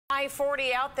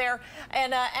I-40 out there.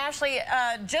 And Ashley,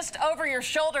 just over your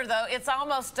shoulder, though, it's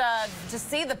almost to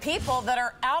see the people that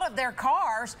are out of their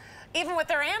cars, even with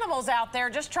their animals out there,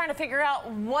 just trying to figure out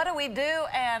what do we do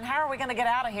and how are we going to get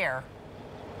out of here.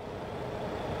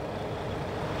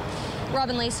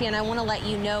 Robin, Lacey, and I want to let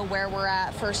you know where we're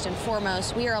at first and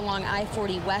foremost. We are along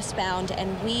I-40 westbound,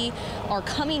 and we are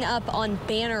coming up on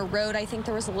Banner Road. I think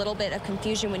there was a little bit of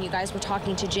confusion when you guys were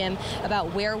talking to Jim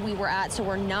about where we were at, so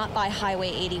we're not by Highway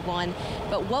 81.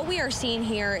 But what we are seeing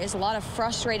here is a lot of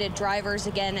frustrated drivers,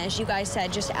 again, as you guys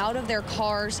said, just out of their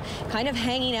cars, kind of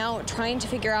hanging out, trying to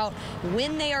figure out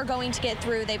when they are going to get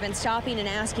through. They've been stopping and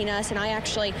asking us, and I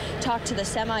actually talked to the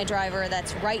semi-driver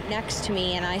that's right next to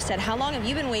me, and I said, how long have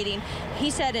you been waiting?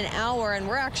 He said an hour, and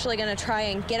we're actually going to try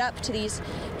and get up to these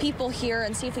people here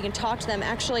and see if we can talk to them.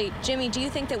 Actually, Jimmy, do you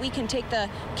think that we can take the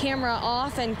camera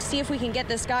off and see if we can get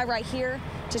this guy right here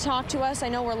to talk to us? I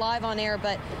know we're live on air,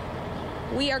 but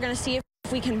we are going to see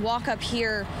if we can walk up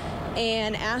here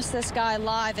and ask this guy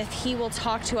live if he will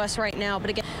talk to us right now. But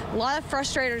again, a lot of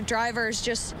frustrated drivers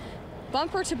just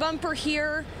bumper to bumper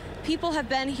here. People have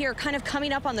been here kind of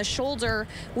coming up on the shoulder.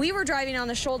 We were driving on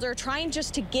the shoulder, trying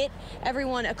just to get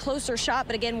everyone a closer shot.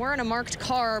 But again, we're in a marked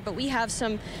car, but we have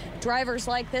some drivers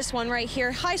like this one right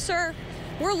here. Hi, sir.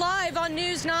 We're live on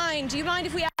News 9. Do you mind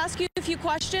if we ask you a few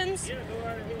questions? Yeah, go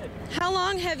right ahead. How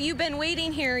long have you been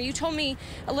waiting here? You told me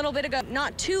a little bit ago,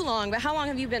 not too long, but how long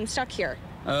have you been stuck here?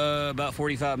 About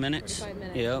 45 minutes. 45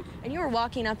 minutes. Yep. And you were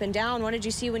walking up and down. What did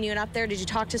you see when you went up there? Did you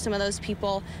talk to some of those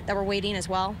people that were waiting as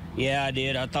well? Yeah, I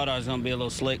did. I thought I was going to be a little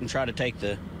slick and try to take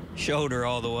the shoulder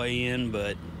all the way in,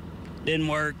 but didn't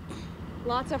work.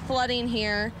 Lots of flooding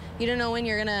here. You don't know when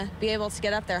you're going to be able to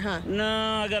get up there, huh? No,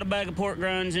 I got a bag of pork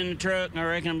rinds in the truck, and I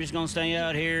reckon I'm just going to stay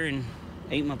out here and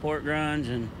eat my pork rinds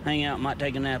and hang out. Might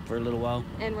take a nap for a little while.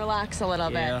 And relax a little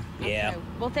bit. Yeah. Okay.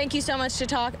 Well, thank you so much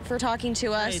for talking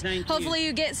to us. Hey, thank Hopefully you.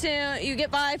 you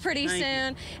get by pretty Thank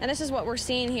soon. And this is what we're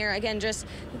seeing here. Again, just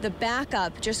the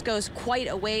backup just goes quite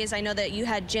a ways. I know that you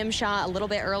had Jim shot a little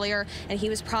bit earlier, and he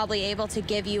was probably able to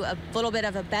give you a little bit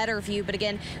of a better view. But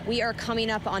again, we are coming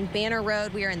up on Banner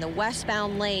Road. We are in the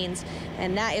westbound lanes,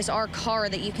 and that is our car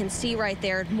that you can see right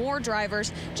there. More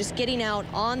drivers just getting out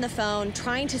on the phone,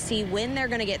 trying to see when they're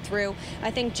going to get through.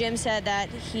 I think Jim said that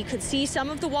he could see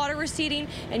some of the water receding,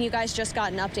 and you guys just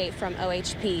got an update from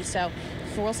OHP. So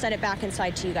we'll send it back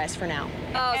inside to you guys for now.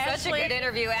 Oh, Ashley, such a good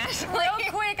interview, Ashley. Real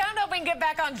quick, I don't know if we can get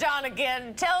back on John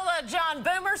again. Tell John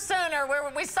Boomer sooner.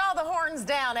 We saw the horns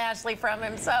down, Ashley, from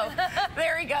him. So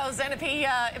there he goes. And if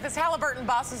his Halliburton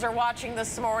bosses are watching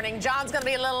this morning, John's going to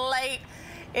be a little late.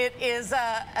 It is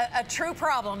a true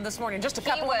problem this morning, just a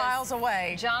couple of miles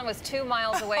away. John was 2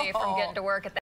 miles away from getting to work at that.